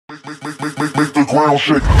ground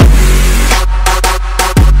shake.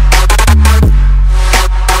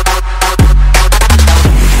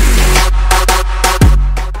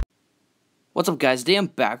 What's up guys, today I'm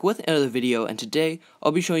back with another video, and today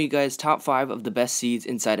I'll be showing you guys top 5 of the best seeds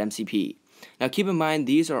inside MCP. Now keep in mind,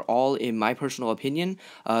 these are all in my personal opinion,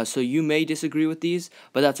 so you may disagree with these,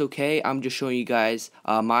 but that's okay. I'm just showing you guys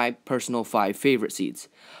my personal 5 favorite seeds.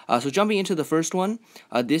 So jumping into the first one,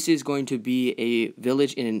 this is going to be a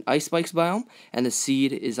village in an ice spikes biome, and the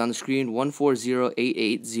seed is on the screen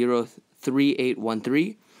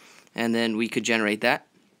 14088033813, and then we could generate that.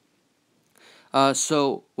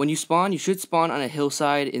 So when you spawn, you should spawn on a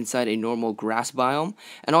hillside inside a normal grass biome,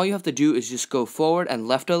 and all you have to do is just go forward and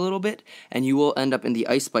left a little bit, and you will end up in the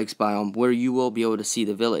ice spikes biome where you will be able to see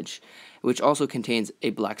the village, which also contains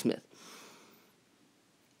a blacksmith.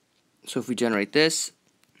 So if we generate this,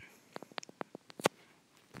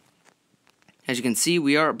 as you can see,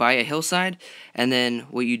 we are by a hillside, and then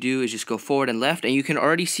what you do is just go forward and left, and you can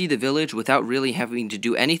already see the village without really having to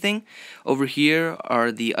do anything. Over here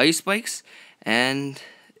are the ice spikes, and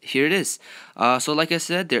here it is. So like I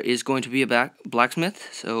said, there is going to be a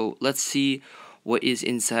blacksmith, so let's see what is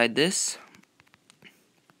inside this.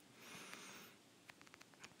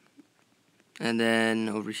 And then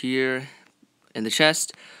over here in the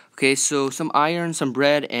chest, okay, so some iron, some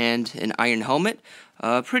bread, and an iron helmet.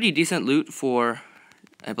 Pretty decent loot for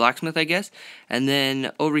a blacksmith, I guess. And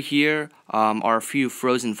then over here are a few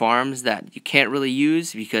frozen farms that you can't really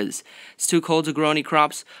use because it's too cold to grow any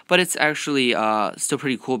crops, but it's actually still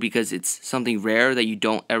pretty cool because it's something rare that you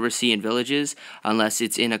don't ever see in villages unless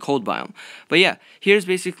it's in a cold biome. But yeah, here's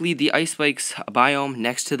basically the ice spikes biome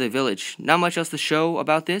next to the village. Not much else to show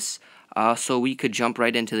about this, so we could jump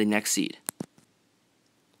right into the next seed.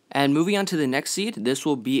 And moving on to the next seed, this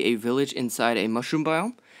will be a village inside a mushroom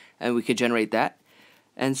biome, and we could generate that.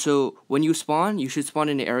 And so when you spawn, you should spawn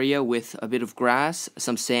in an area with a bit of grass,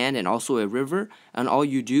 some sand, and also a river. And all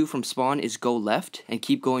you do from spawn is go left and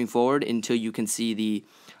keep going forward until you can see the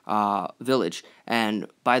village. And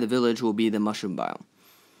by the village will be the mushroom biome.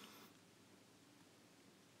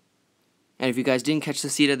 And if you guys didn't catch the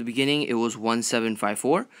seed at the beginning, it was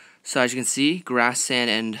 1754. So as you can see, grass, sand,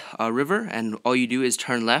 and a river. And all you do is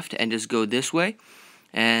turn left and just go this way.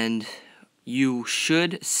 And you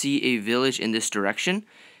should see a village in this direction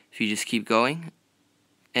if you just keep going.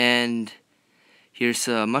 And here's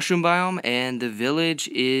a mushroom biome, and the village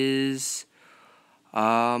is,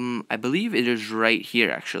 I believe it is right here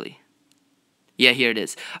actually. Yeah, here it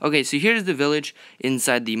is. Okay, so here's the village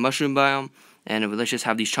inside the mushroom biome, and let's just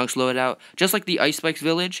have these chunks loaded out. Just like the ice spikes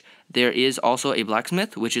village, there is also a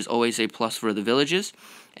blacksmith, which is always a plus for the villages.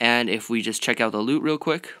 And if we just check out the loot real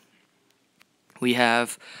quick, we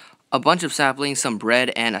have a bunch of saplings, some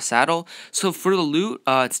bread, and a saddle. So for the loot,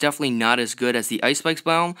 it's definitely not as good as the ice spikes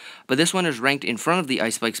biome, but this one is ranked in front of the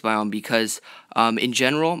ice spikes biome because in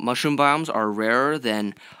general, mushroom biomes are rarer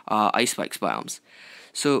than ice spikes biomes.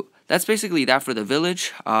 So that's basically that for the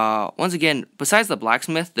village. Once again, besides the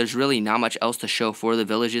blacksmith, there's really not much else to show for the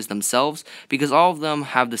villages themselves because all of them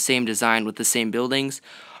have the same design with the same buildings.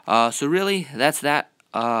 So really, that's that,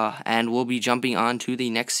 and we'll be jumping on to the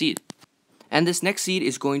next seed. And this next seed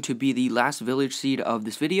is going to be the last village seed of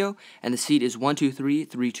this video, and the seed is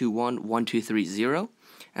 12332112330,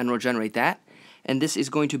 and we'll generate that. And this is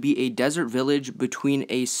going to be a desert village between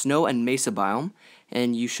a snow and mesa biome,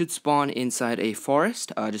 and you should spawn inside a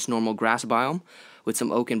forest, just normal grass biome with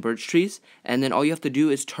some oak and birch trees. And then all you have to do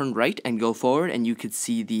is turn right and go forward, and you could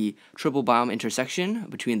see the triple biome intersection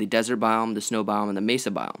between the desert biome, the snow biome, and the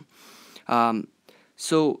mesa biome.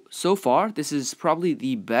 So far, this is probably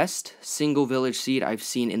the best single village seed I've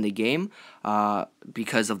seen in the game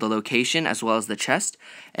because of the location as well as the chest.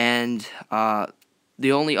 And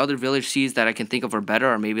the only other village seeds that I can think of are better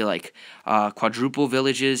are maybe like quadruple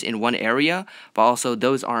villages in one area, but also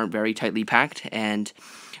those aren't very tightly packed. And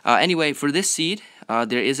anyway, for this seed,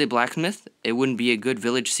 there is a blacksmith. It wouldn't be a good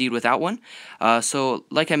village seed without one. So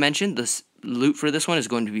like I mentioned, this loot for this one is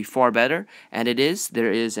going to be far better, and it is.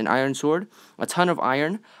 There is an iron sword, a ton of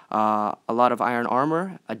iron, a lot of iron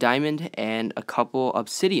armor, a diamond, and a couple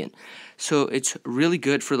obsidian. So it's really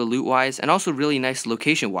good for the loot wise, and also really nice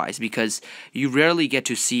location wise because you rarely get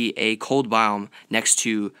to see a cold biome next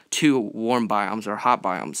to two warm biomes or hot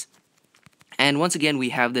biomes. And once again, we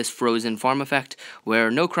have this frozen farm effect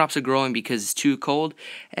where no crops are growing because it's too cold,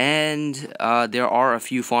 and there are a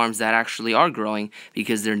few farms that actually are growing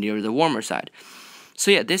because they're near the warmer side.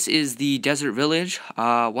 So yeah, this is the desert village.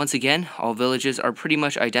 Once again, all villages are pretty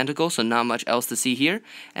much identical, so not much else to see here,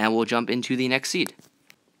 and we'll jump into the next seed.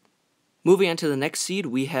 Moving on to the next seed,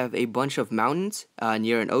 we have a bunch of mountains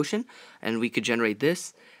near an ocean, and we could generate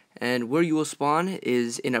this. And where you will spawn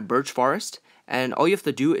is in a birch forest, and all you have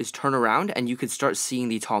to do is turn around and you can start seeing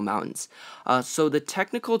the tall mountains. So the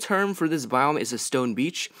technical term for this biome is a stone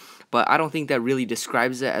beach, but I don't think that really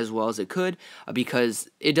describes it as well as it could, because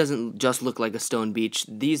it doesn't just look like a stone beach.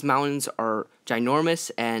 These mountains are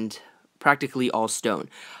ginormous and practically all stone.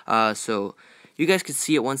 So you guys can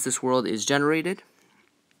see it once this world is generated.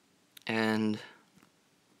 And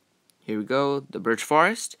here we go, the birch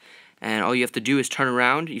forest, and all you have to do is turn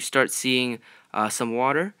around. You start seeing some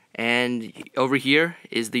water, and over here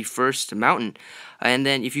is the first mountain. And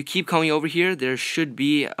then if you keep coming over here, there should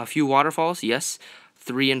be a few waterfalls. Yes,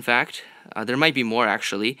 3 in fact. There might be more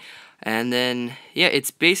actually. And then yeah, it's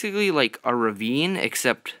basically like a ravine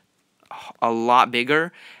except a lot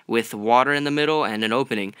bigger, with water in the middle and an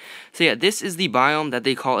opening. So yeah, this is the biome that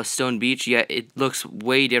they call a stone beach, yet it looks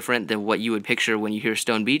way different than what you would picture when you hear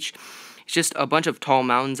stone beach. It's just a bunch of tall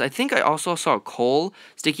mountains. I think I also saw coal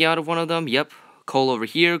sticking out of one of them. Yep, coal over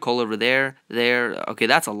here, coal over there, there. Okay,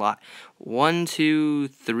 that's a lot. 1, 2,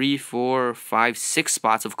 3, 4, 5, 6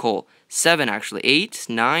 spots of coal. 7 actually. 8,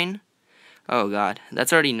 9. Oh god,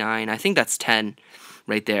 that's already 9. I think that's 10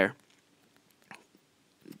 right there.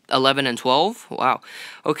 11 and 12. Wow.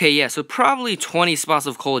 Okay, yeah, so probably 20 spots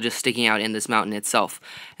of coal just sticking out in this mountain itself.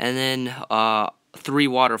 And then 3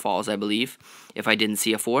 waterfalls, I believe, if I didn't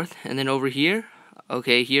see a 4th. And then over here,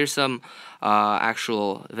 okay, here's some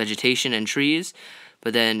actual vegetation and trees.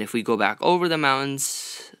 But then if we go back over the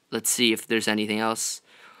mountains, let's see if there's anything else.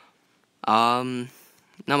 Not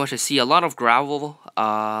much I see. A lot of gravel.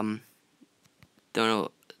 Don't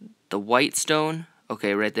know, the white stone.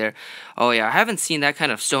 Okay, right there. Oh yeah, I haven't seen that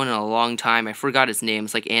kind of stone in a long time. I forgot its name.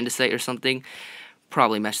 It's like andesite or something.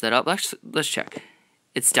 Probably messed that up. Let's check.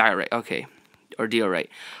 It's diorite. Okay, or diorite.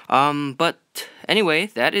 But anyway,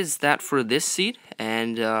 that is that for this seed,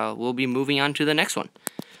 and we'll be moving on to the next one.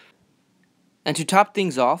 And to top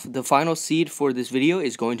things off, the final seed for this video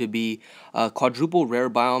is going to be a quadruple rare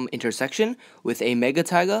biome intersection with a mega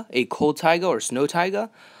taiga, a cold taiga or snow taiga,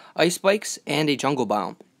 ice spikes, and a jungle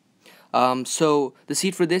biome. So the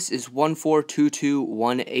seed for this is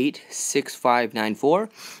 1422186594,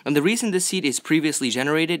 and the reason this seed is previously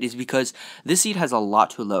generated is because this seed has a lot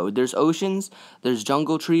to load. There's oceans, there's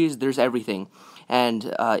jungle trees, there's everything,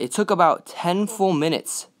 and it took about 10 full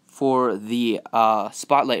minutes for the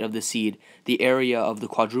spotlight of the seed, the area of the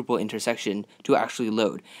quadruple intersection, to actually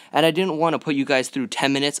load. And I didn't want to put you guys through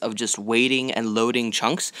 10 minutes of just waiting and loading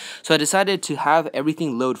chunks, so I decided to have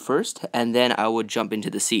everything load first, and then I would jump into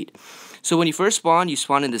the seed. So when you first spawn, you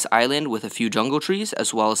spawn in this island with a few jungle trees,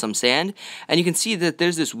 as well as some sand, and you can see that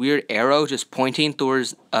there's this weird arrow just pointing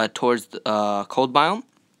towards the cold biome.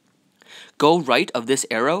 Go right of this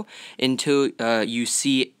arrow until you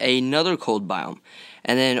see another cold biome.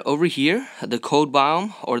 And then over here, the cold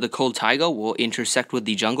biome or the cold taiga will intersect with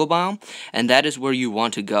the jungle biome, and that is where you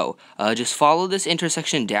want to go. Just follow this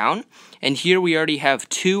intersection down, and here we already have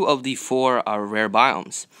 2 of the 4 rare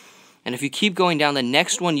biomes. And if you keep going down, the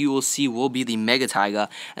next one you will see will be the mega taiga,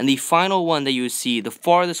 and the final one that you will see, the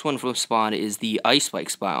farthest one from spawn, is the ice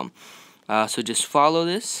spikes biome. So just follow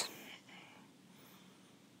this.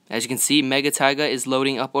 As you can see, mega taiga is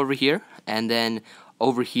loading up over here, and then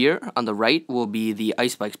over here on the right will be the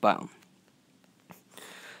ice spikes biome.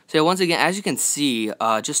 So once again, as you can see,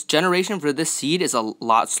 just generation for this seed is a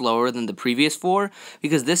lot slower than the previous 4,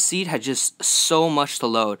 because this seed had just so much to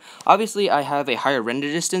load. Obviously, I have a higher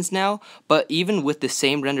render distance now, but even with the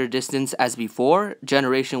same render distance as before,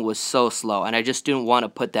 generation was so slow, and I just didn't want to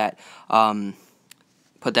put that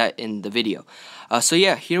in the video. So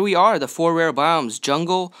yeah, here we are, the 4 rare biomes: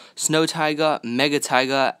 jungle, snow taiga, mega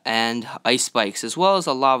taiga, and ice spikes, as well as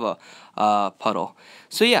a lava puddle.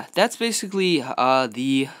 So yeah, that's basically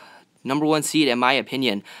the number 1 seed in my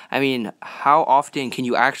opinion. I mean, how often can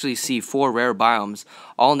you actually see 4 rare biomes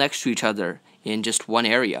all next to each other in just one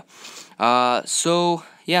area? So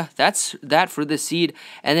yeah, that's that for the seed.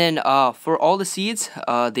 And then for all the seeds,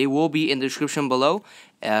 they will be in the description below,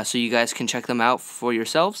 so you guys can check them out for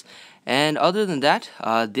yourselves. And other than that,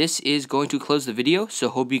 this is going to close the video, so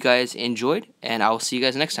hope you guys enjoyed, and I will see you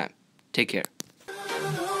guys next time. Take care.